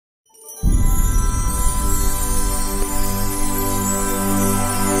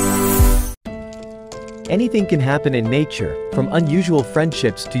Anything can happen in nature, from unusual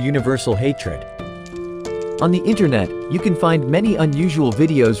friendships to universal hatred. On the internet, you can find many unusual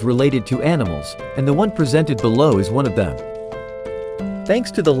videos related to animals, and the one presented below is one of them.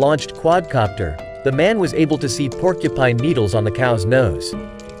 Thanks to the launched quadcopter, the man was able to see porcupine needles on the cow's nose.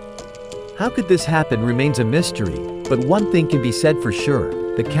 How could this happen remains a mystery, but one thing can be said for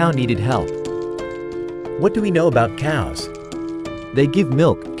sure: the cow needed help. What do we know about cows? They give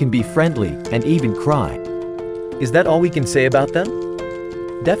milk, can be friendly, and even cry. Is that all we can say about them?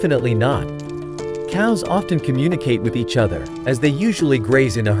 Definitely not. Cows often communicate with each other, as they usually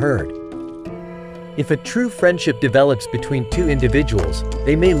graze in a herd. If a true friendship develops between two individuals,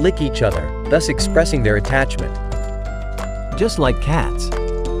 they may lick each other, thus expressing their attachment. Just like cats.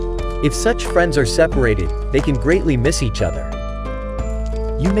 If such friends are separated, they can greatly miss each other.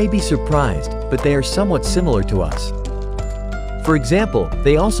 You may be surprised, but they are somewhat similar to us. For example,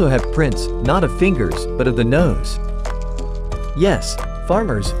 they also have prints, not of fingers, but of the nose. Yes,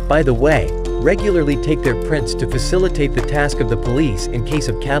 farmers, by the way, regularly take their prints to facilitate the task of the police in case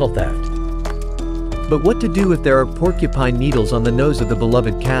of cattle theft. But what to do if there are porcupine needles on the nose of the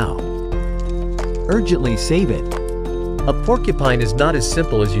beloved cow? Urgently save it. A porcupine is not as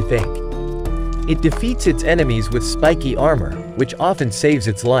simple as you think. It defeats its enemies with spiky armor, which often saves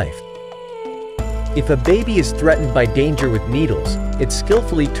its life. If a baby is threatened by danger with needles, it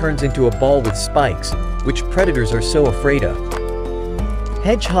skillfully turns into a ball with spikes, which predators are so afraid of.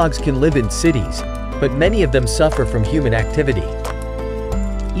 Hedgehogs can live in cities, but many of them suffer from human activity.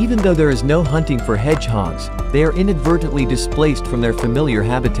 Even though there is no hunting for hedgehogs, they are inadvertently displaced from their familiar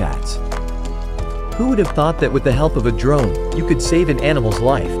habitats. Who would have thought that with the help of a drone, you could save an animal's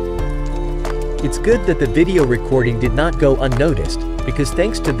life? It's good that the video recording did not go unnoticed, because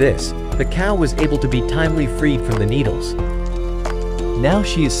thanks to this, the cow was able to be timely freed from the needles. Now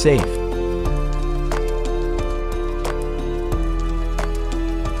she is safe.